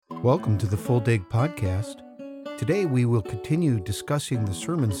Welcome to the Full Dig Podcast. Today we will continue discussing the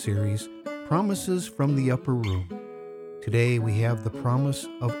sermon series, Promises from the Upper Room. Today we have the promise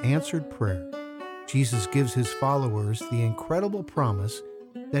of answered prayer. Jesus gives his followers the incredible promise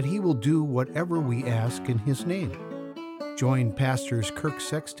that he will do whatever we ask in his name. Join pastors Kirk,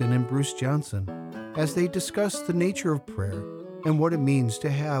 Sexton, and Bruce Johnson as they discuss the nature of prayer and what it means to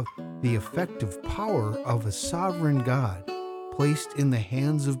have the effective power of a sovereign God placed in the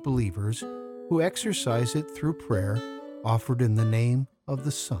hands of believers who exercise it through prayer offered in the name of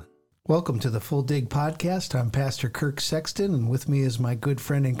the Son. Welcome to the Full Dig Podcast. I'm Pastor Kirk Sexton, and with me is my good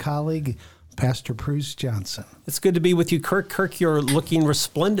friend and colleague, Pastor Bruce Johnson. It's good to be with you, Kirk. Kirk, you're looking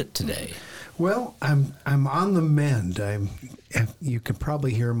resplendent today. Well, I'm on the mend. You can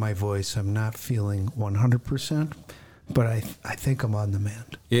probably hear my voice. I'm not feeling 100%. But I think I'm on the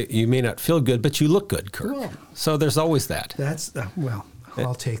mend. You may not feel good, but you look good, Kirk. Well, so there's always that.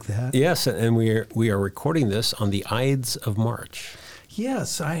 I'll take that. Yes, and we are recording this on the Ides of March.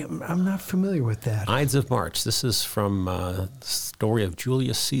 Yes, I'm not familiar with that. Ides of March. This is from the story of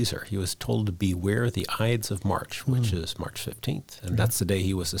Julius Caesar. He was told to beware the Ides of March, which is March 15th, and that's the day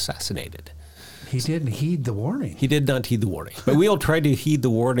he was assassinated. He didn't heed the warning. He did not heed the warning. But we'll try to heed the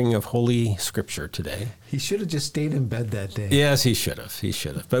warning of Holy Scripture today. He should have just stayed in bed that day. Yes, he should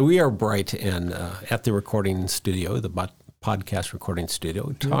have. But we are bright and at the recording studio, the podcast recording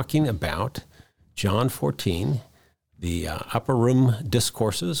studio, talking about John 14, the upper room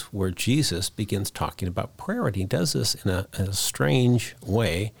discourses where Jesus begins talking about prayer. And he does this in a strange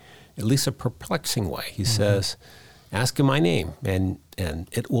way, at least a perplexing way. He says, ask in my name, and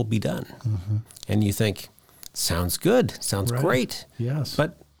it will be done. Mm-hmm. And you think, sounds good, sounds great. Yes.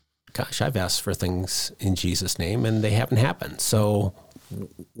 But, gosh, I've asked for things in Jesus' name, and they haven't happened. So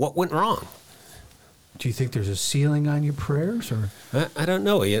what went wrong? Do you think there's a ceiling on your prayers? Or I don't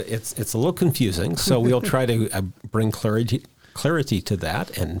know. It's a little confusing, so we'll try to bring clarity to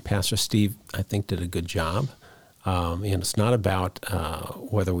that. And Pastor Steve, I think, did a good job. And it's not about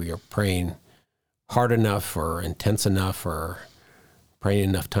whether we are praying hard enough or intense enough or praying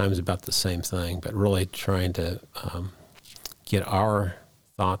enough times about the same thing, but really trying to get our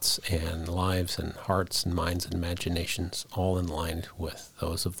thoughts and lives and hearts and minds and imaginations all in line with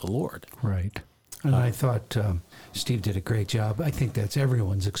those of the Lord. Right. And I thought Steve did a great job. I think that's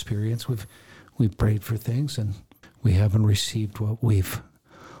everyone's experience. We've prayed for things and we haven't received what we've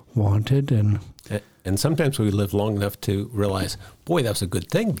wanted, and sometimes we live long enough to realize, boy, that was a good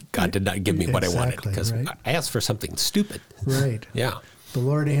thing. God did not give me what I wanted because I asked for something stupid. Right. Yeah. The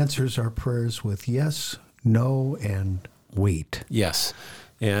Lord answers our prayers with yes, no, and wait. Yes.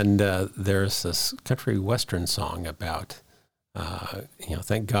 And there's this country western song about,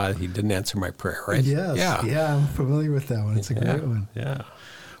 thank God he didn't answer my prayer, right? Yes. Yeah, I'm familiar with that one. It's a great one. Yeah.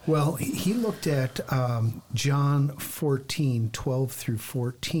 Well, he looked at John 14, 12 through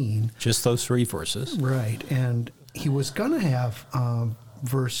 14. Just those three verses. Right. And he was going to have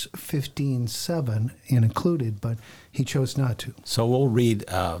verse 15, 7 included, but he chose not to. So we'll read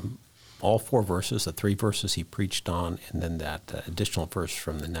all four verses, the three verses he preached on, and then that additional verse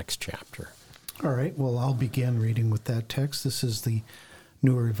from the next chapter. All right. Well, I'll begin reading with that text. This is the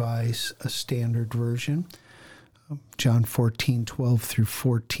New Revised Standard Version. John 14, 12 through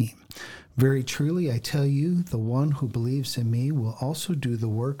 14. Very truly, I tell you, the one who believes in me will also do the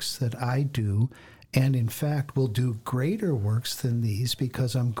works that I do, and in fact will do greater works than these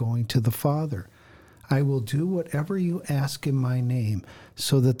because I'm going to the Father. I will do whatever you ask in my name,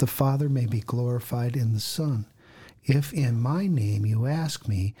 so that the Father may be glorified in the Son. If in my name you ask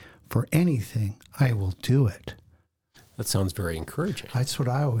me for anything, I will do it. That sounds very encouraging. That's what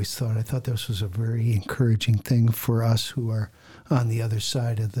I always thought. I thought this was a very encouraging thing for us who are on the other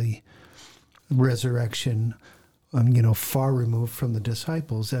side of the resurrection, far removed from the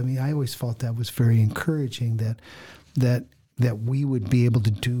disciples. I mean, I always felt that was very encouraging that we would be able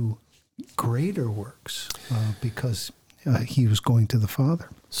to do greater works because he was going to the Father.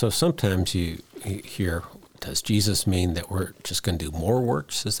 So sometimes you hear, does Jesus mean that we're just going to do more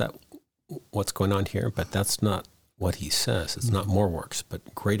works? Is that what's going on here? But that's not what he says. It's not more works,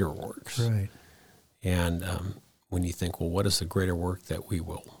 but greater works. Right. And when you think, well, what is the greater work that we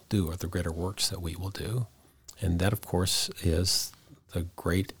will do, or the greater works that we will do? And that, of course, is the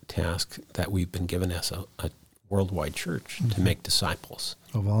great task that we've been given as a worldwide church, to make disciples.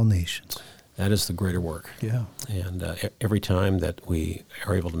 Of all nations. That is the greater work. Yeah. And every time that we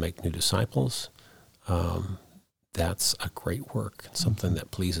are able to make new disciples, that's a great work, something that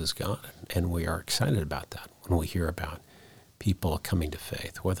pleases God. And we are excited about that when we hear about people coming to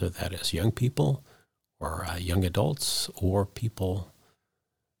faith, whether that is young people or young adults or people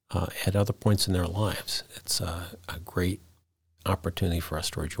at other points in their lives. It's a great opportunity for us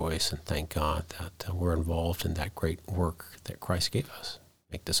to rejoice and thank God that we're involved in that great work that Christ gave us,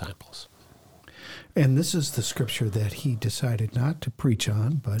 make disciples. And this is the scripture that he decided not to preach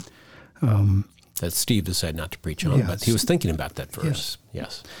on, but... that Steve decided not to preach on, but he was thinking about that verse.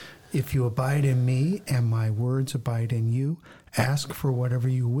 Yes. If you abide in me and my words abide in you, ask for whatever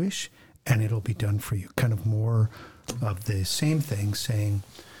you wish, and it'll be done for you. Kind of more of the same thing, saying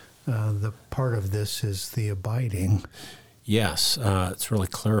the part of this is the abiding. Yes, it's really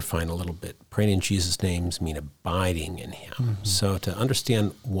clarifying a little bit. Praying in Jesus' names mean abiding in him. Mm-hmm. So to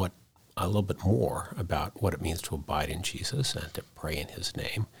understand a little bit more about what it means to abide in Jesus and to pray in his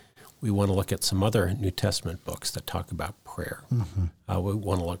name, we want to look at some other New Testament books that talk about prayer. Mm-hmm. We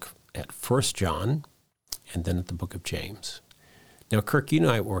want to look at 1 John and then at the book of James. Now, Kirk, you and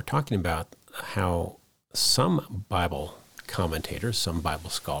I were talking about how some Bible commentators, some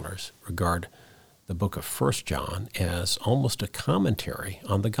Bible scholars, regard the book of 1 John as almost a commentary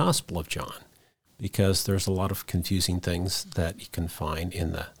on the Gospel of John, because there's a lot of confusing things that you can find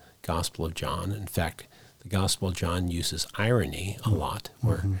in the Gospel of John. In fact, the Gospel of John uses irony a lot,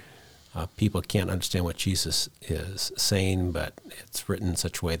 where people can't understand what Jesus is saying, but it's written in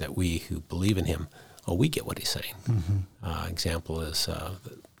such a way that we who believe in him, we get what he's saying. Mm-hmm. Example is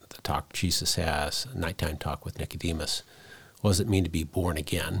the talk Jesus has, a nighttime talk with Nicodemus. What does it mean to be born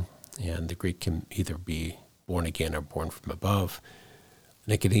again? And the Greek can either be born again or born from above.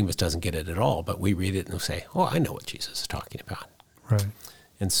 Nicodemus doesn't get it at all, but we read it and we say, oh, I know what Jesus is talking about. Right.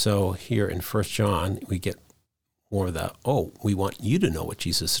 And so here in 1 John, we get more of the, we want you to know what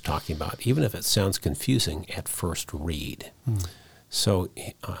Jesus is talking about, even if it sounds confusing at first read. So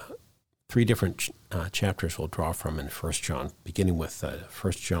 3 different chapters we'll draw from in 1 John, beginning with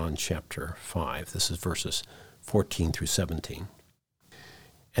 1 John chapter 5. This is verses 14 through 17.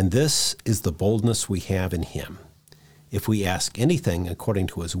 And this is the boldness we have in him. If we ask anything according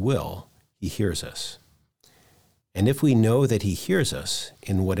to his will, he hears us. And if we know that he hears us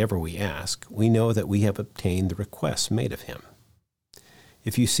in whatever we ask, we know that we have obtained the requests made of him.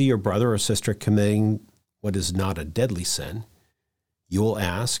 If you see your brother or sister committing what is not a deadly sin, you will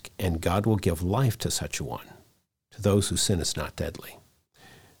ask, and God will give life to such a one, to those whose sin is not deadly.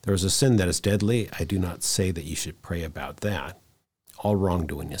 There is a sin that is deadly. I do not say that you should pray about that. All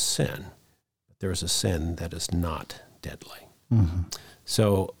wrongdoing is sin. But there is a sin that is not deadly. Mm-hmm.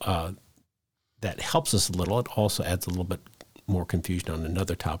 So that helps us a little. It also adds a little bit more confusion on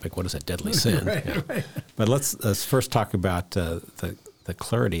another topic. What is a deadly sin? Right. But let's first talk about the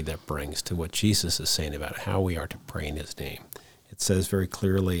clarity that brings to what Jesus is saying about how we are to pray in his name. It says very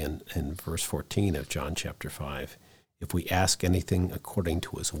clearly in verse 14 of John chapter 5, if we ask anything according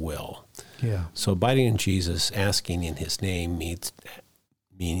to his will. Yeah. So abiding in Jesus, asking in his name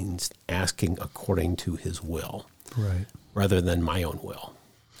means asking according to his will, right, rather than my own will.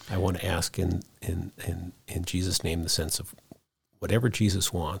 I want to ask in Jesus' name in the sense of whatever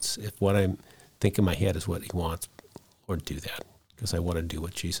Jesus wants. If what I think in my head is what he wants, Lord, do that, because I want to do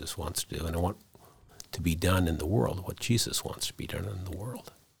what Jesus wants to do, and I want to be done in the world what Jesus wants to be done in the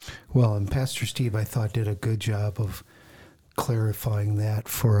world. Well, and Pastor Steve, I thought, did a good job of clarifying that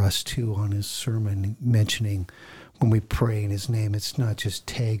for us, too, on his sermon, mentioning when we pray in his name, it's not just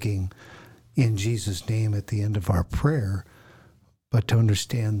tagging in Jesus' name at the end of our prayer, but to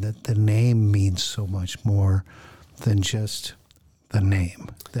understand that the name means so much more than just the name,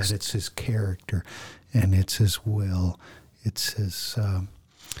 that it's his character and it's his will, it's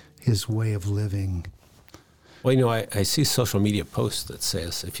his way of living. Well, I see social media posts that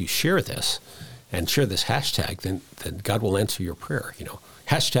says if you share this and share this hashtag, then God will answer your prayer.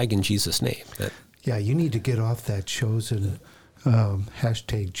 Hashtag in Jesus' name. Yeah, you need to get off that chosen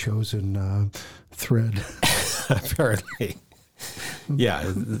hashtag chosen thread. Apparently. Yeah,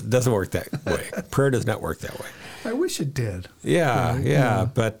 it doesn't work that way. Prayer does not work that way. I wish it did. Yeah.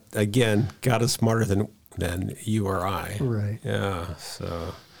 But again, God is smarter than you or I. Right. Yeah.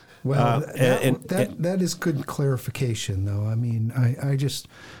 So. Well, that is good clarification, though. I mean,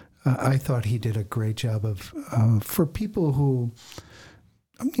 I thought he did a great job of for people who,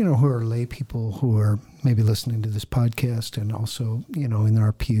 who are lay people who are maybe listening to this podcast and also, in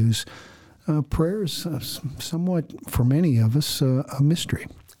our pews. Prayer is somewhat, for many of us, a mystery.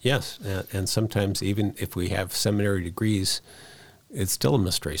 Yes, and sometimes even if we have seminary degrees, it's still a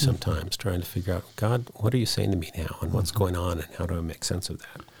mystery sometimes, trying to figure out, God, what are you saying to me now, and what's going on, and how do I make sense of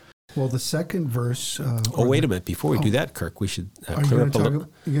that? Well, the second verse... wait a minute. Before we do that, Kirk, we should clear up a little...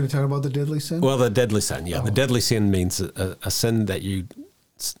 You're going to talk about the deadly sin? Well, the deadly sin, yeah. The deadly sin means a sin that you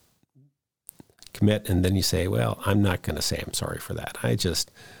commit, and then you say, well, I'm not going to say I'm sorry for that.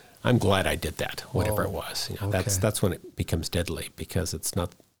 I'm glad I did that, whatever it Oh, was. You know, okay. that's when it becomes deadly, because it's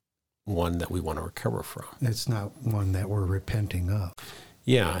not one that we want to recover from. It's not one that we're repenting of.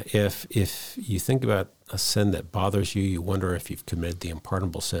 Yeah, if you think about a sin that bothers you, you wonder if you've committed the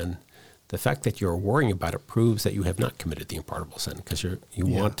unpardonable sin. The fact that you're worrying about it proves that you have not committed the unpardonable sin, because you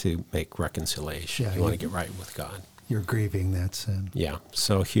want to make reconciliation. Yeah, you want to get right with God. You're grieving that sin. Yeah.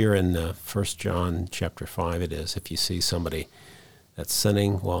 So here in 1 John chapter 5, it is, if you see somebody that's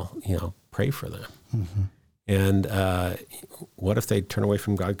sinning, well, pray for them. Mm-hmm. And what if they turn away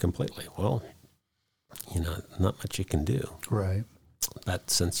from God completely? Well, not much you can do. Right. But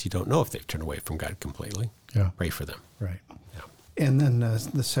since you don't know if they've turned away from God completely, pray for them. Right. Yeah. And then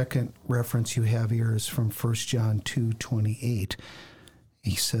the second reference you have here is from 1 John 2:28.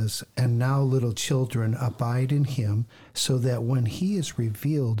 He says, "And now, little children, abide in him, so that when he is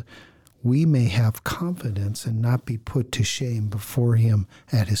revealed, we may have confidence and not be put to shame before him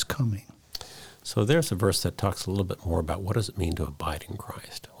at his coming." So there's a verse that talks a little bit more about what does it mean to abide in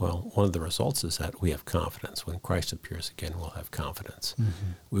Christ. Well, one of the results is that we have confidence. When Christ appears again, we'll have confidence.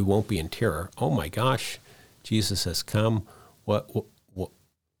 Mm-hmm. We won't be in terror. Oh my gosh, Jesus has come.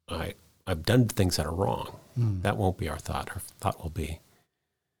 I've done things that are wrong. That won't be our thought. Our thought will be,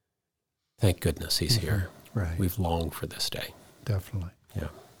 thank goodness he's here. Right. We've longed for this day. Definitely. Yeah.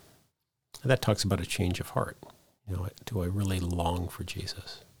 And that talks about a change of heart. Do I really long for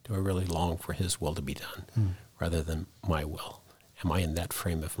Jesus? Do I really long for his will to be done rather than my will? Am I in that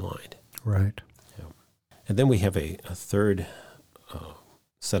frame of mind? Right. Yeah. And then we have a third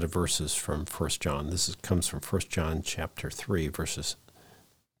set of verses from 1 John. This comes from 1 John chapter 3, verses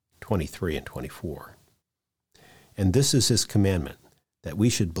 23 and 24. "And this is his commandment, that we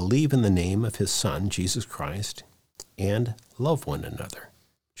should believe in the name of his Son, Jesus Christ, and love one another,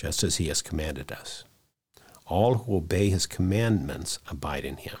 just as he has commanded us. All who obey his commandments abide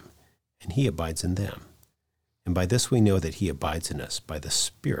in him, and he abides in them. And by this we know that he abides in us, by the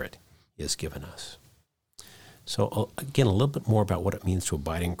Spirit he has given us." So again, a little bit more about what it means to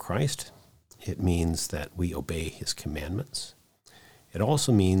abide in Christ. It means that we obey his commandments. It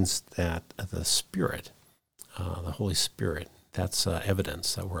also means that the Spirit, the Holy Spirit, that's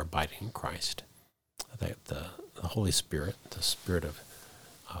evidence that we're abiding in Christ. That the Holy Spirit, the Spirit of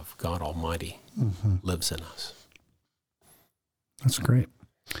God Almighty, lives in us. That's great.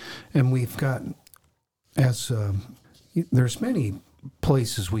 And we've got, there's many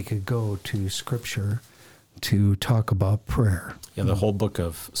places we could go to Scripture to talk about prayer. Yeah, the whole book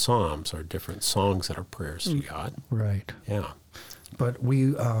of Psalms are different songs that are prayers to God. Right. Yeah. But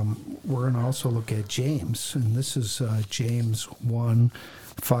we're going to also look at James, and this is James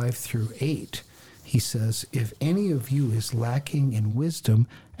 1:5-8. He says, "If any of you is lacking in wisdom,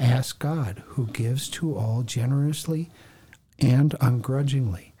 ask God, who gives to all generously and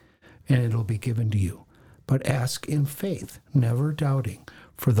ungrudgingly, and it'll be given to you. But ask in faith, never doubting,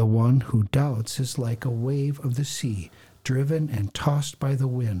 for the one who doubts is like a wave of the sea, driven and tossed by the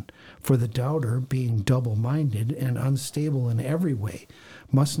wind. For the doubter, being double-minded and unstable in every way,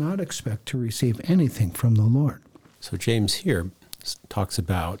 must not expect to receive anything from the Lord." So James here talks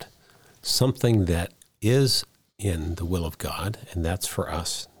about something that is in the will of God, and that's for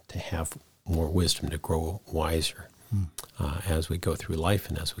us to have more wisdom, to grow wiser as we go through life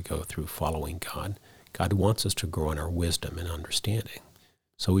and as we go through following God. God wants us to grow in our wisdom and understanding.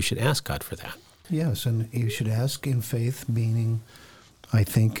 So we should ask God for that. Yes, and you should ask in faith, meaning I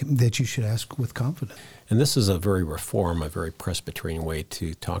think that you should ask with confidence. And this is a very Reform, a very Presbyterian way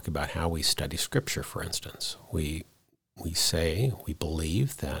to talk about how we study Scripture, for instance. We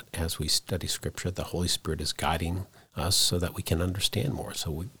believe that as we study Scripture, the Holy Spirit is guiding us so that we can understand more,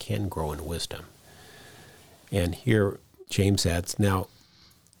 so we can grow in wisdom. And here James adds, now,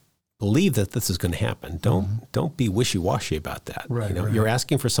 believe that this is going to happen. Don't be wishy-washy about that. Right, right. You're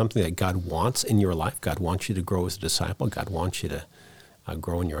asking for something that God wants in your life. God wants you to grow as a disciple. God wants you to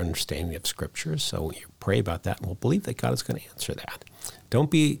grow in your understanding of Scripture. So you pray about that, and we'll believe that God is going to answer that.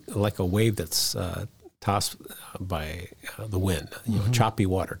 Don't be like a wave that's tossed by the wind. Choppy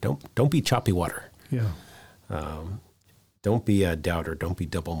water. Don't be choppy water. Yeah. Don't be a doubter. Don't be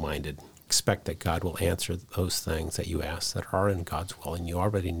double-minded. Expect that God will answer those things that you ask that are in God's will, and you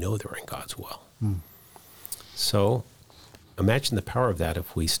already know they're in God's will. So imagine the power of that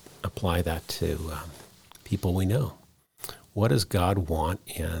if we apply that to people we know. What does God want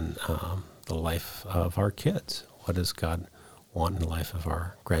in the life of our kids? What does God want in the life of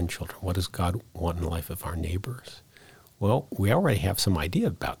our grandchildren? What does God want in the life of our neighbors? Well, we already have some idea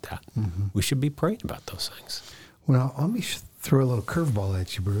about that. We should be praying about those things. Well, let me throw a little curveball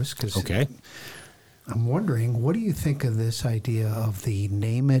at you, Bruce. 'Cause okay. I'm wondering, what do you think of this idea of the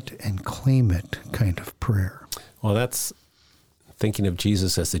name it and claim it kind of prayer? Well, that's thinking of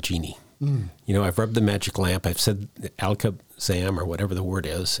Jesus as the genie. I've rubbed the magic lamp. I've said alakazam or whatever the word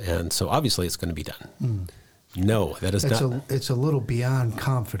is, and so obviously it's going to be done. No, that is not. It's a little beyond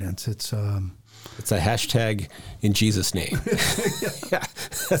confidence. It's a hashtag in Jesus' name. Yeah,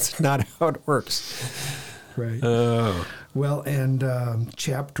 that's not how it works. Right. Well, and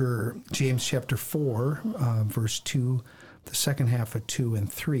James chapter 4, verse 2, the second half of 2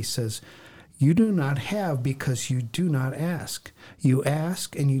 and 3 says, "You do not have because you do not ask. You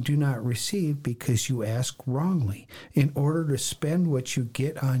ask and you do not receive because you ask wrongly, in order to spend what you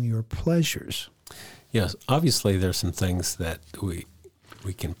get on your pleasures." Yes, obviously there's some things that we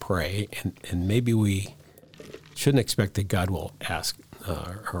can pray, and maybe we shouldn't expect that God will ask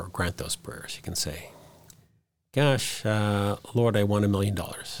or grant those prayers. You can say, "Gosh, Lord, I want $1 million."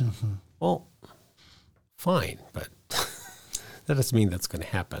 Mm-hmm. Well, fine, but that doesn't mean that's going to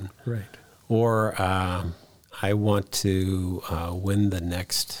happen. Right. Or I want to win the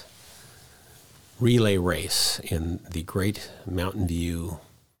next relay race in the Great Mountain View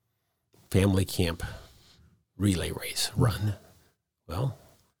Family Camp relay race run. Well,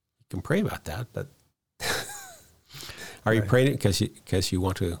 you can pray about that, but are you praying it because you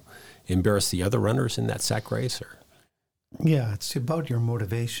want to embarrass the other runners in that sack race? Or yeah, it's about your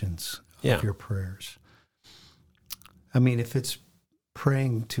motivations of your prayers. I mean, if it's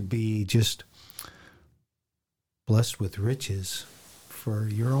praying to be just blessed with riches for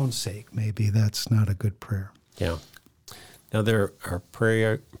your own sake, maybe that's not a good prayer. Yeah. Now, there are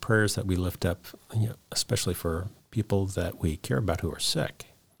prayers that we lift up, especially for people that we care about who are sick.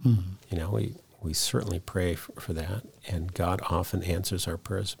 Mm-hmm. We certainly pray for that, and God often answers our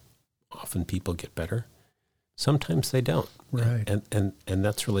prayers. Often people get better. Sometimes they don't. Right. And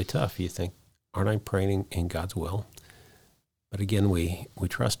that's really tough. You think, aren't I praying in God's will? But again, we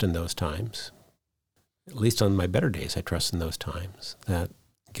trust in those times. At least on my better days, I trust in those times that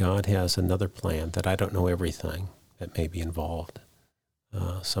God has another plan, that I don't know everything that may be involved.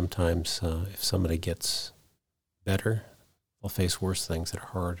 Sometimes if somebody gets better, they'll face worse things that are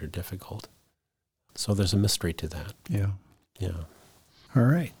hard or difficult. So there's a mystery to that. Yeah. Yeah. All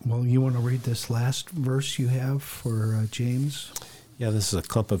right. Well, you want to read this last verse you have for James? Yeah, this is a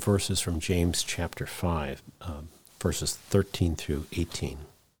clump of verses from James chapter 5, verses 13 through 18.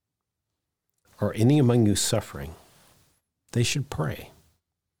 "Are any among you suffering? They should pray.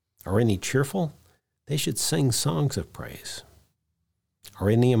 Are any cheerful? They should sing songs of praise. Are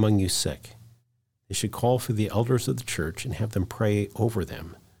any among you sick? They should call for the elders of the church and have them pray over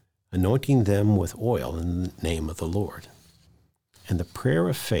them, anointing them with oil in the name of the Lord. And the prayer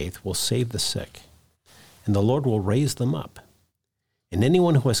of faith will save the sick, and the Lord will raise them up. And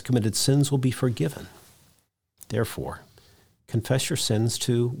anyone who has committed sins will be forgiven. Therefore, confess your sins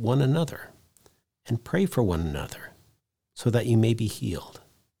to one another, and pray for one another, so that you may be healed.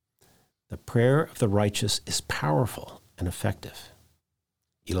 The prayer of the righteous is powerful and effective.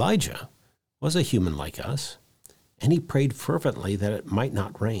 Elijah was a human like us, and he prayed fervently that it might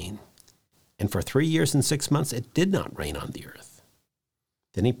not rain. And for 3 years and 6 months it did not rain on the earth.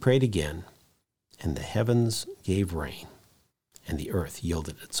 Then he prayed again, and the heavens gave rain, and the earth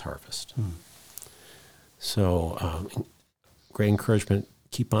yielded its harvest." So, great encouragement.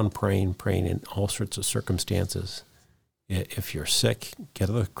 Keep on praying in all sorts of circumstances. If you're sick, get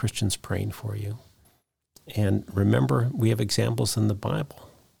other Christians praying for you. And remember, we have examples in the Bible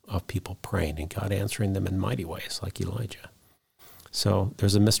of people praying and God answering them in mighty ways, like Elijah. So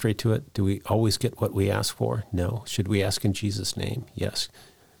there's a mystery to it. Do we always get what we ask for? No. Should we ask in Jesus' name? Yes.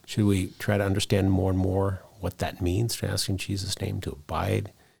 Should we try to understand more and more what that means to ask in Jesus' name, to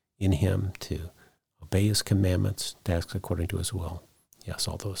abide in him, to obey his commandments, to ask according to his will? Yes,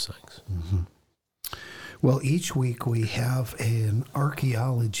 all those things. Mm-hmm. Well, each week we have an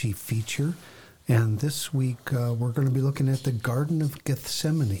archaeology feature, and this week we're going to be looking at the Garden of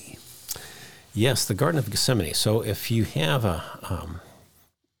Gethsemane. Yes, the Garden of Gethsemane. So if you have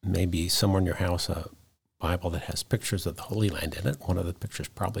maybe somewhere in your house a Bible that has pictures of the Holy Land in it, one of the pictures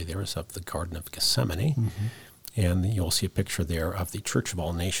probably there is of the Garden of Gethsemane, mm-hmm. and you'll see a picture there of the Church of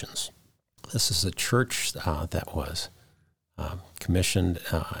All Nations. This is a church that was commissioned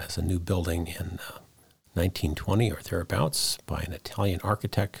as a new building in 1920 or thereabouts by an Italian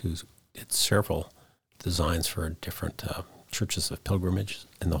architect who did several designs for different churches of pilgrimage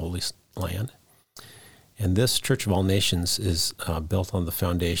in the Holy Land. And this Church of All Nations is built on the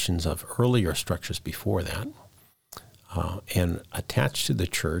foundations of earlier structures before that. And attached to the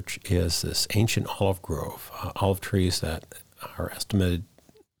church is this ancient olive grove, olive trees that are estimated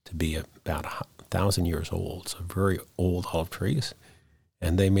to be about 1,000 years old, so very old olive trees.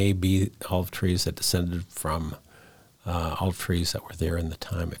 And they may be olive trees that descended from olive trees that were there in the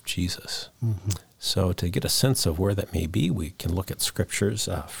time of Jesus. Mm-hmm. So to get a sense of where that may be, we can look at scriptures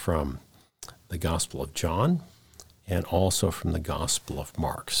from the Gospel of John and also from the Gospel of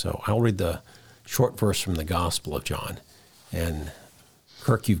Mark. So I'll read the short verse from the Gospel of John. And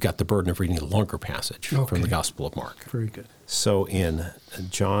Kirk, you've got the burden of reading a longer passage from the Gospel of Mark. Very good. So in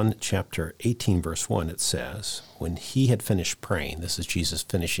John chapter 18, verse 1, it says, when he had finished praying, this is Jesus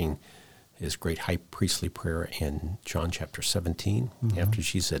finishing his great high priestly prayer in John chapter 17. Mm-hmm. After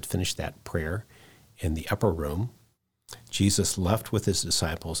Jesus had finished that prayer in the upper room, Jesus left with his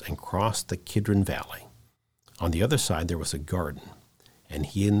disciples and crossed the Kidron Valley. On the other side, there was a garden, and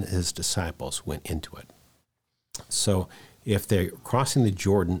he and his disciples went into it. So if they're crossing the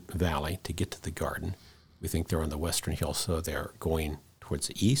Jordan Valley to get to the garden, we think they're on the western hill, so they're going towards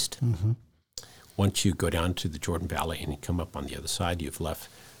the east. Mm-hmm. Once you go down to the Jordan Valley and you come up on the other side, you've left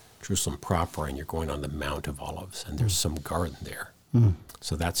Jerusalem proper and you're going on the Mount of Olives, and there's some garden there. Mm.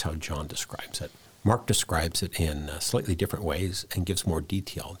 So that's how John describes it. Mark describes it in slightly different ways and gives more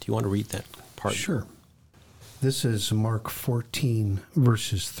detail. Do you want to read that part? Sure. This is Mark 14,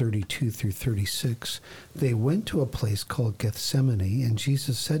 verses 32 through 36. They went to a place called Gethsemane, and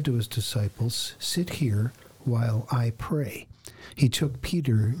Jesus said to his disciples, "Sit here while I pray." He took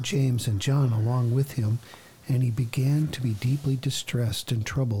Peter, James, and John along with him, and he began to be deeply distressed and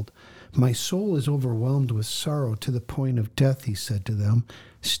troubled. "My soul is overwhelmed with sorrow to the point of death," he said to them.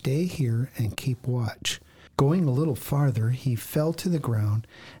 "Stay here and keep watch." Going a little farther, he fell to the ground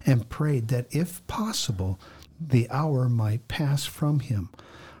and prayed that, if possible, the hour might pass from him.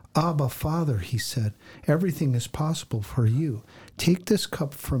 "Abba, Father," he said, "everything is possible for you. Take this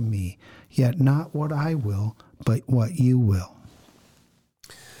cup from me, yet not what I will, but what you will."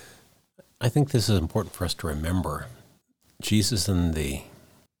 I think this is important for us to remember. Jesus in the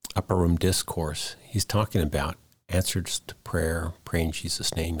upper room discourse, he's talking about answers to prayer, pray in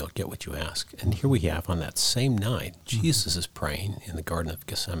Jesus' name, you'll get what you ask. And here we have on that same night, Jesus is praying in the Garden of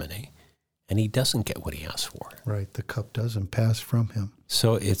Gethsemane, and he doesn't get what he asked for. Right, the cup doesn't pass from him.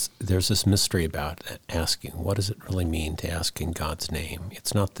 So there's this mystery about asking. What does it really mean to ask in God's name?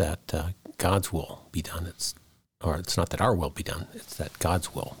 It's not that God's will be done. It's not that our will be done. It's that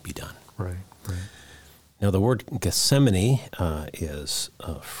God's will be done. Right. Now, the word Gethsemane is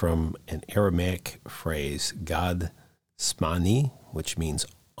from an Aramaic phrase, Gad Smani, which means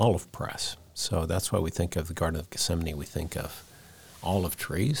olive press. So that's why we think of the Garden of Gethsemane. We think of olive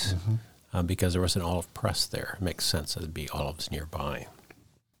trees because there was an olive press there. It makes sense that there'd be olives nearby.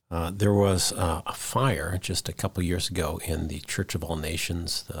 There was a fire just a couple years ago in the Church of All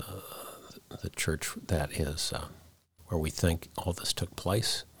Nations, the church that is where we think all this took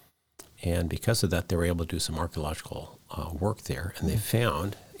place. And because of that, they were able to do some archaeological work there. And they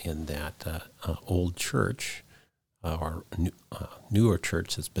found in that old church, or newer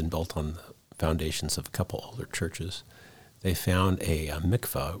church that's been built on the foundations of a couple older churches, they found a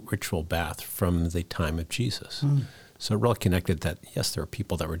mikvah, ritual bath, from the time of Jesus. So it really connected that, yes, there were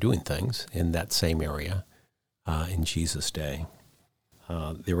people that were doing things in that same area in Jesus' day.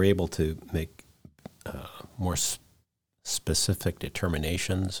 They were able to make more specific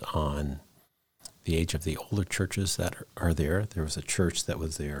determinations on the age of the older churches that are there. There was a church that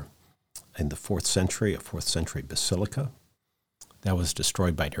was there in the 4th century, a 4th century basilica that was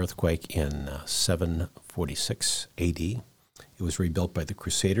destroyed by an earthquake in 746 AD. It was rebuilt by the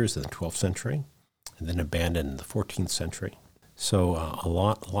Crusaders in the 12th century and then abandoned in the 14th century. So a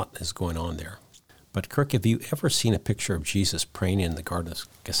lot is going on there. But Kirk, have you ever seen a picture of Jesus praying in the Garden of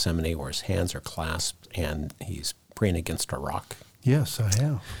Gethsemane where his hands are clasped and he's praying against a rock? Yes, I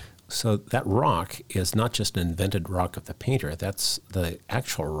have. So that rock is not just an invented rock of the painter. That's the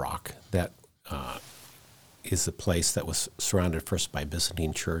actual rock that is the place that was surrounded first by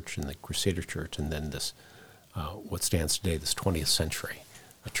Byzantine church and the Crusader church, and then this, what stands today, this 20th century,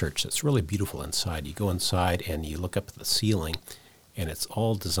 a church that's really beautiful inside. You go inside and you look up at the ceiling, and it's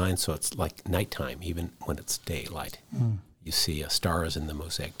all designed so it's like nighttime, even when it's daylight. You see stars in the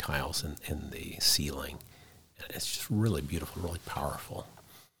mosaic tiles in the ceiling. It's just really beautiful, really powerful.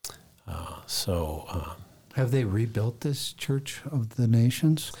 Have they rebuilt this Church of the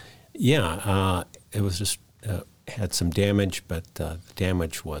Nations? Yeah, it was just had some damage, but the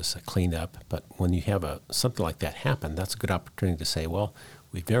damage was cleaned up. But when you have something like that happen, that's a good opportunity to say, well,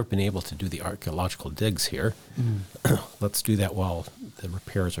 we've never been able to do the archaeological digs here. Let's do that while the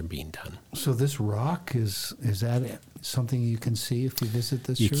repairs are being done. So this rock, is that something you can see if you visit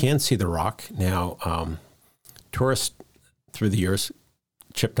this church? You can see the rock. Now, tourists through the years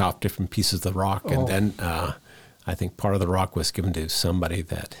chipped off different pieces of the rock, and then I think part of the rock was given to somebody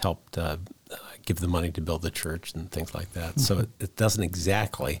that helped give the money to build the church and things like that. So it doesn't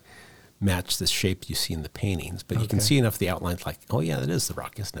exactly match the shape you see in the paintings, but you can see enough of the outlines like, oh yeah, that is the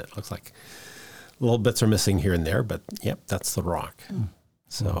rock, isn't it? It looks like little bits are missing here and there, but yep, that's the rock.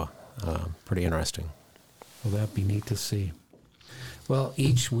 So pretty interesting. Well, that'd be neat to see. Well,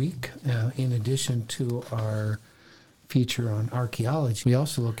 each week, in addition to our feature on archaeology, we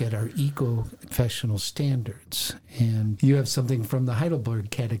also look at our eco-confessional standards. And you have something from the Heidelberg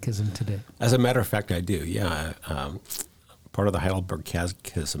Catechism today. As a matter of fact, I do, yeah. Part of the Heidelberg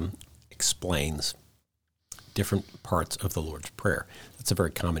Catechism explains different parts of the Lord's Prayer. That's a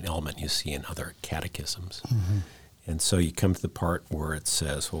very common element you see in other catechisms. And so you come to the part where it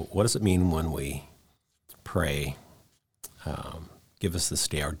says, well, what does it mean when we pray, give us this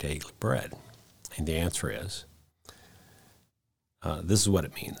day our daily bread? And the answer is, this is what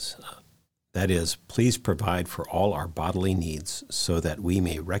it means. That is, please provide for all our bodily needs so that we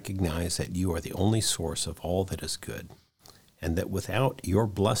may recognize that you are the only source of all that is good, and that without your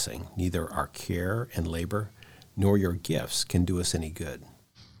blessing, neither our care and labor nor your gifts can do us any good.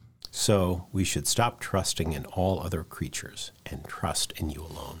 So we should stop trusting in all other creatures and trust in you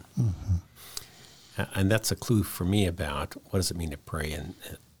alone. And that's a clue for me about what does it mean to pray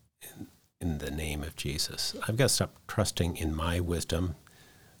in the name of Jesus. I've got to stop trusting in my wisdom,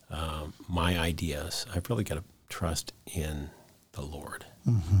 my ideas. I've really got to trust in the Lord.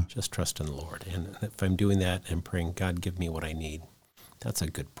 Just trust in the Lord. And if I'm doing that and praying, God, give me what I need, that's a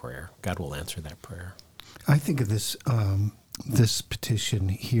good prayer. God will answer that prayer. I think of this this petition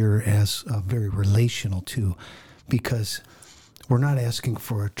here as very relational too, because we're not asking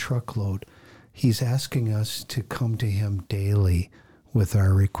for a truckload. He's asking us to come to him daily with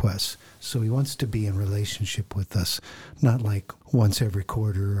our requests. So he wants to be in relationship with us, not like once every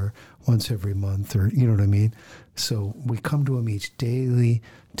quarter or once every month, or you know what I mean? So we come to him each daily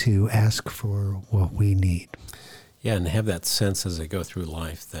to ask for what we need. Yeah, and have that sense as I go through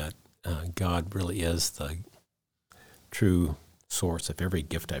life that God really is the true source of every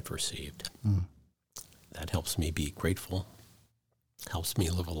gift I've received. That helps me be grateful, helps me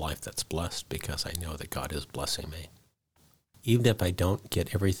live a life that's blessed because I know that God is blessing me. Even if I don't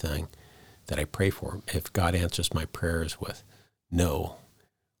get everything that I pray for, if God answers my prayers with no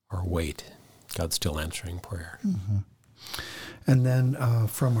or wait, God's still answering prayer. And then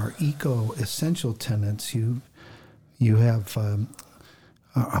from our eco-essential tenets, you have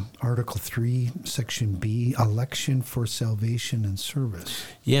Article 3, Section B, Election for Salvation and Service.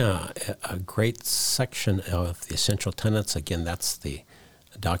 Yeah, a great section of the essential tenets. Again, that's the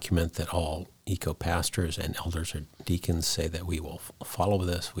document that all eco-pastors and elders or deacons say that we will follow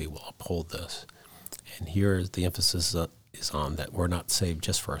this, we will uphold this. And here the emphasis is on that we're not saved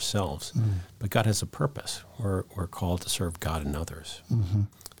just for ourselves, but God has a purpose. We're called to serve God and others.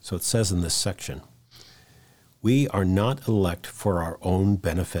 So it says in this section, we are not elect for our own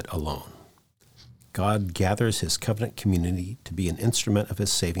benefit alone. God gathers his covenant community to be an instrument of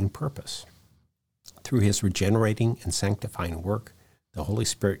his saving purpose. Through his regenerating and sanctifying work, the Holy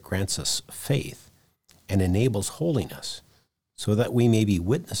Spirit grants us faith and enables holiness so that we may be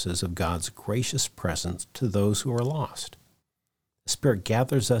witnesses of God's gracious presence to those who are lost. The Spirit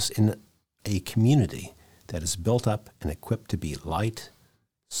gathers us in a community that is built up and equipped to be light,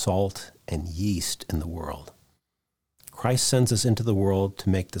 salt, and yeast in the world. Christ sends us into the world to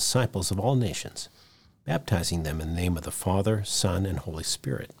make disciples of all nations, baptizing them in the name of the Father, Son, and Holy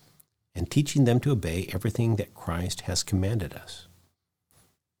Spirit, and teaching them to obey everything that Christ has commanded us.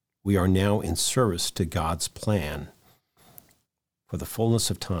 We are now in service to God's plan for the fullness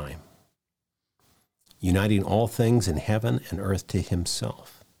of time, uniting all things in heaven and earth to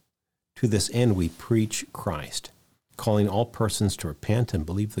himself. To this end we preach Christ, calling all persons to repent and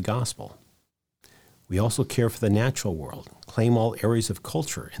believe the gospel. We also care for the natural world, claim all areas of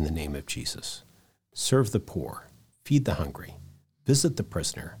culture in the name of Jesus, serve the poor, feed the hungry, visit the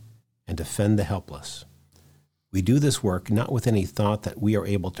prisoner, and defend the helpless. We do this work not with any thought that we are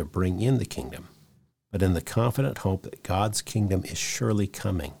able to bring in the kingdom, but in the confident hope that God's kingdom is surely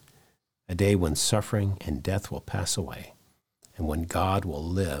coming, a day when suffering and death will pass away, and when God will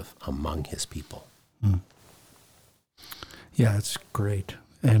live among his people. Yeah, it's great.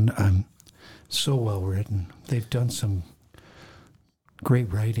 And so well written. They've done some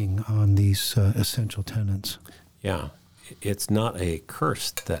great writing on these essential tenets. Yeah, it's not a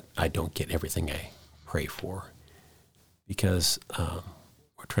curse that I don't get everything I pray for, because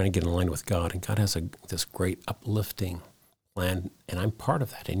we're trying to get in line with God, and God has this great uplifting plan, and I'm part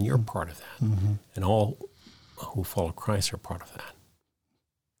of that, and you're part of that, and all who follow Christ are part of that.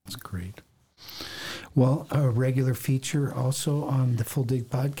 That's great. Well, a regular feature also on the Full Dig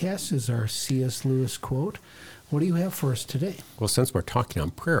podcast is our C.S. Lewis quote. What do you have for us today? Well, since we're talking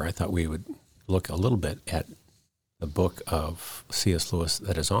on prayer, I thought we would look a little bit at the book of C.S. Lewis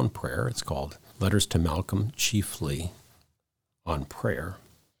that is on prayer. It's called Letters to Malcolm, chiefly on prayer.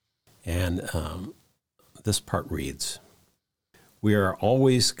 And this part reads, "We are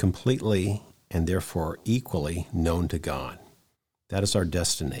always completely and therefore equally known to God. That is our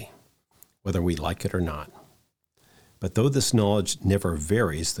destiny, whether we like it or not. But though this knowledge never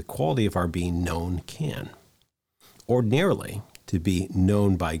varies, the quality of our being known can. Ordinarily, to be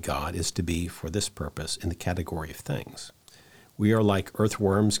known by God is to be, for this purpose, in the category of things. We are like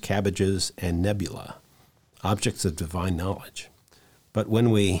earthworms, cabbages, and nebula, objects of divine knowledge. But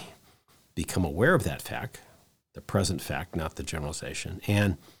when we become aware of that fact, the present fact, not the generalization,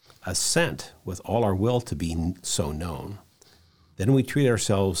 and assent with all our will to be so known, then we treat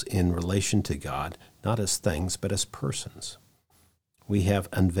ourselves in relation to God, not as things, but as persons. We have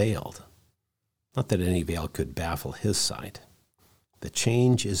unveiled. Not that any veil could baffle his sight. The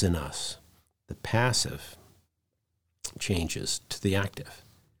change is in us. The passive changes to the active.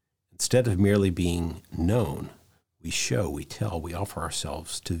 Instead of merely being known, we show, we tell, we offer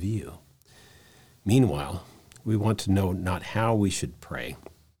ourselves to view. Meanwhile, we want to know not how we should pray,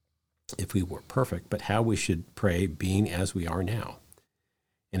 if we were perfect, but how we should pray being as we are now.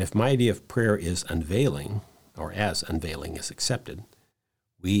 And if my idea of prayer is unveiling, or as unveiling is accepted,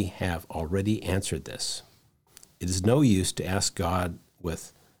 we have already answered this. It is no use to ask God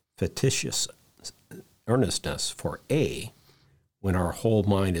with fictitious earnestness for A, when our whole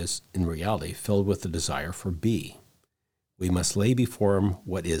mind is in reality filled with the desire for B. We must lay before him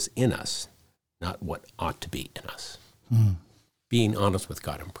what is in us, not what ought to be in us. Being honest with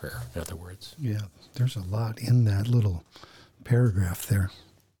God in prayer, in other words. Yeah, there's a lot in that little paragraph there.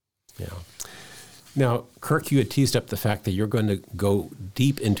 Yeah. Now, Kirk, you had teased up the fact that you're going to go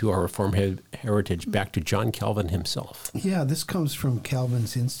deep into our Reformed heritage back to John Calvin himself. Yeah, this comes from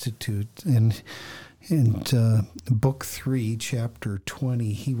Calvin's Institute. In Book 3, Chapter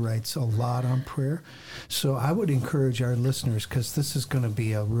 20, he writes a lot on prayer. So I would encourage our listeners, because this is going to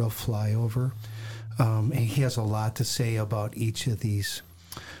be a real flyover, and he has a lot to say about each of these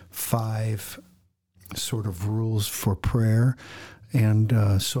 5 sort of rules for prayer.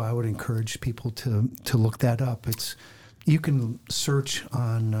 And so I would encourage people to look that up. You can search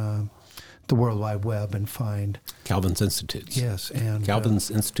on the World Wide Web and find Calvin's Institutes. Yes, and Calvin's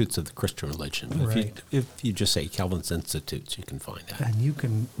Institutes of the Christian Religion. Right. If you just say Calvin's Institutes, you can find that. And you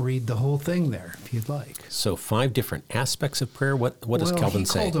can read the whole thing there if you'd like. So 5 different aspects of prayer. What does Calvin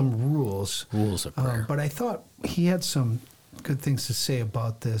say? He called them rules. Rules of prayer. But I thought he had some good things to say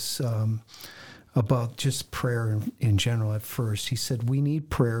about this. About just prayer in general at first. He said, we need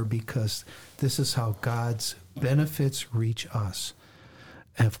prayer because this is how God's benefits reach us.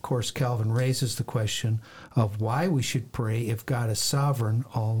 And of course, Calvin raises the question of why we should pray if God is sovereign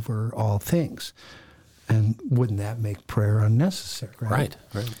over all things. And wouldn't that make prayer unnecessary, right?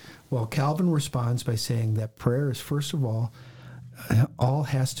 Right. Well, Calvin responds by saying that prayer is, first of all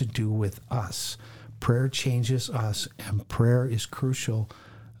has to do with us. Prayer changes us, and prayer is crucial,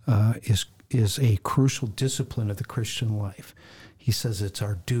 is a crucial discipline of the Christian life. He says it's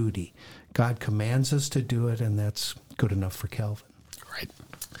our duty. God commands us to do it, and that's good enough for Calvin. Right.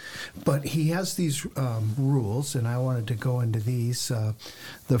 But he has these rules, and I wanted to go into these.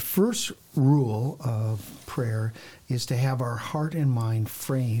 The first rule of prayer is to have our heart and mind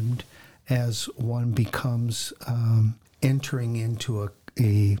framed as one becomes entering into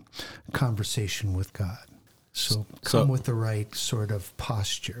a conversation with God. So come with the right sort of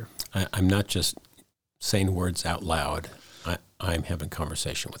posture. I'm not just saying words out loud. I'm having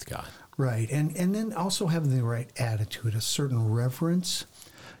conversation with God. Right. And then also having the right attitude, a certain reverence.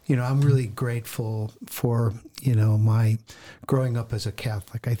 I'm really grateful for, my growing up as a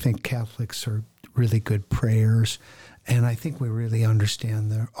Catholic. I think Catholics are really good prayers. And I think we really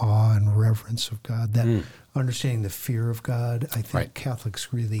understand the awe and reverence of God, that understanding the fear of God. I think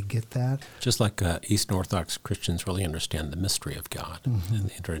Catholics really get that. Just like Eastern Orthodox Christians really understand the mystery of God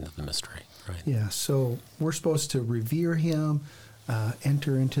and enter into the mystery. Right. Yeah, so we're supposed to revere him,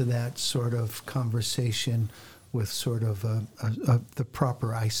 enter into that sort of conversation with sort of the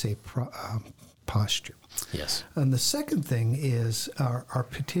proper, posture. Yes. And the second thing is our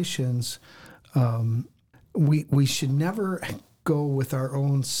petitions. We should never go with our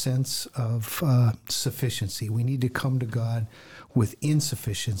own sense of sufficiency. We need to come to God with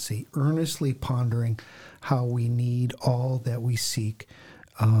insufficiency, earnestly pondering how we need all that we seek,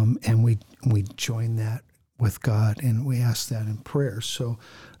 and we join that with God, and we ask that in prayer. So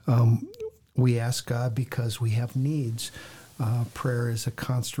We ask God because we have needs. Prayer is a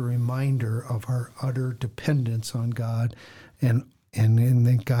constant reminder of our utter dependence on God, and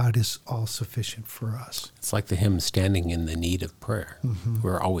that God is all sufficient for us. It's like the hymn, standing in the need of prayer.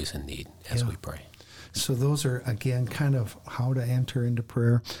 We're always in need as we pray. So those are, again, kind of how to enter into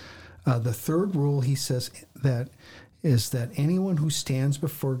prayer. The third rule, he says, is that anyone who stands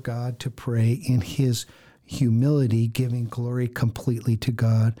before God to pray in his humility, giving glory completely to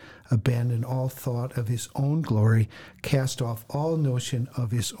God, abandon all thought of his own glory, cast off all notion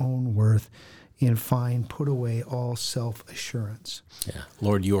of his own worth, in fine, put away all self-assurance. Yeah,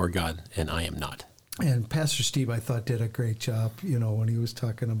 Lord, you are God, and I am not. And Pastor Steve, I thought, did a great job, when he was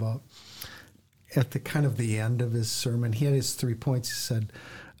talking about at the kind of the end of his sermon. He had his 3 points. He said,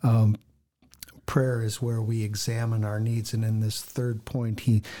 prayer is where we examine our needs. And in this third point,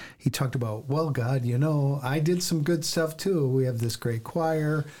 he talked about, well, God, I did some good stuff too. We have this great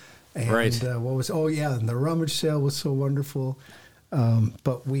choir. And right. And the rummage sale was so wonderful.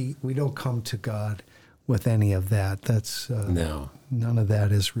 But we don't come to God with any of that. That's no. None of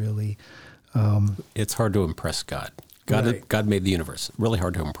that is really. It's hard to impress God. Right. God made the universe. Really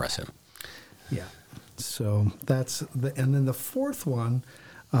hard to impress him. Yeah. So and then the fourth one,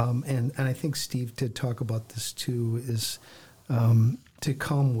 and I think Steve did talk about this too, is to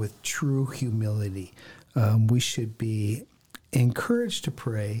come with true humility. We should be encouraged to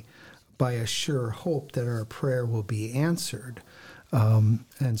pray by a sure hope that our prayer will be answered.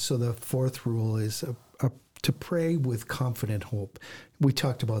 And so the fourth rule is to pray with confident hope. We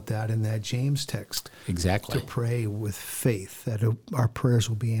talked about that in that James text. Exactly. To pray with faith that our prayers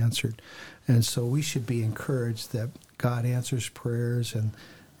will be answered. And so we should be encouraged that God answers prayers,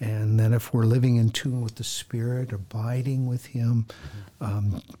 and that if we're living in tune with the Spirit, abiding with Him,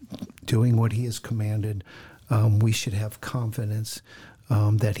 doing what He has commanded, we should have confidence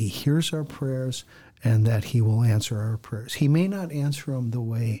that He hears our prayers and that He will answer our prayers. He may not answer them the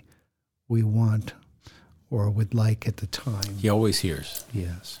way we want or would like at the time. He always hears.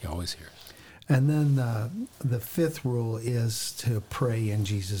 Yes. He always hears. And then the fifth rule is to pray in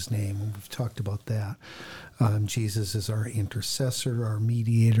Jesus' name. We've talked about that. Jesus is our intercessor, our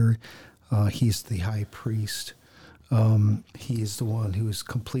mediator. He's the high priest. He is the one who is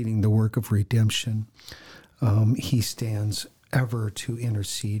completing the work of redemption. He stands ever to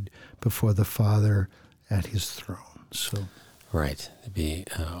intercede before the Father at His throne. So, right, to be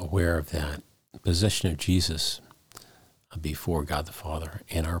aware of that position of Jesus before God the Father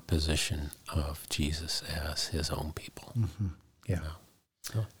and our position of Jesus as His own people. Mm-hmm. Yeah.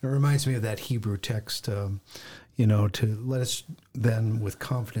 It reminds me of that Hebrew text, to let us then with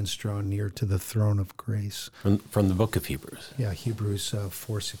confidence draw near to the throne of grace. From the book of Hebrews. Yeah, Hebrews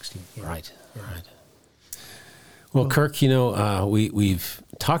 4:16. Yeah. Right, yeah. Right. Well, Kirk, we've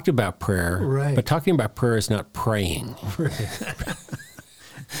talked about prayer, right, but talking about prayer is not praying. Right.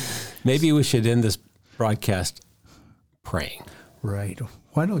 Maybe we should end this broadcast praying. Right.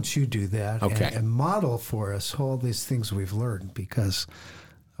 Why don't you do that and model for us all these things we've learned, because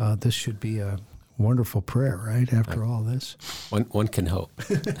this should be a wonderful prayer, right, after all this. One can hope.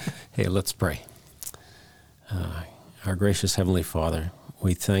 Hey, let's pray. Our gracious Heavenly Father,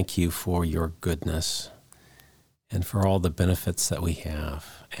 we thank You for Your goodness and for all the benefits that we have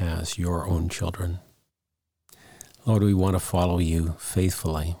as Your own children. Lord, we want to follow You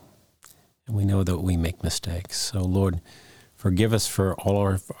faithfully, and we know that we make mistakes. So, Lord, forgive us for all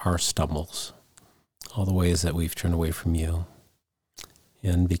of our stumbles, all the ways that we've turned away from You.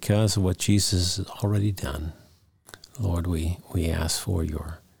 And because of what Jesus has already done, Lord, we ask for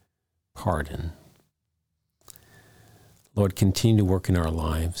Your pardon. Lord, continue to work in our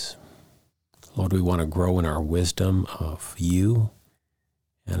lives. Lord, we want to grow in our wisdom of You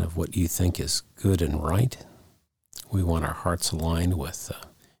and of what You think is good and right. We want our hearts aligned with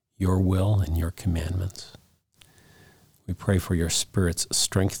Your will and Your commandments. We pray for Your Spirit's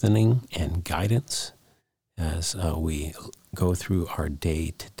strengthening and guidance as we go through our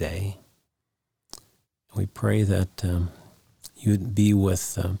day to day. We pray that You'd be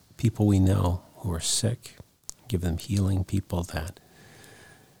with people we know who are sick. Give them healing, people that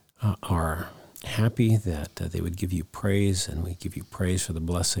are happy, that they would give You praise, and we give You praise for the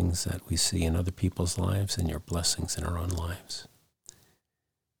blessings that we see in other people's lives and Your blessings in our own lives.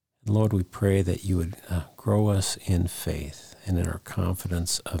 And Lord, we pray that You would grow us in faith and in our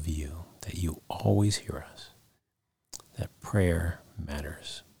confidence of You, that You always hear us, that prayer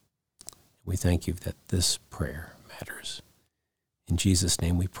matters. We thank You that this prayer matters. In Jesus'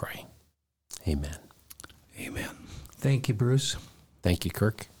 name we pray. Amen. Amen. Thank you, Bruce. Thank you,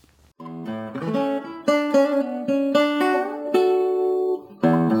 Kirk.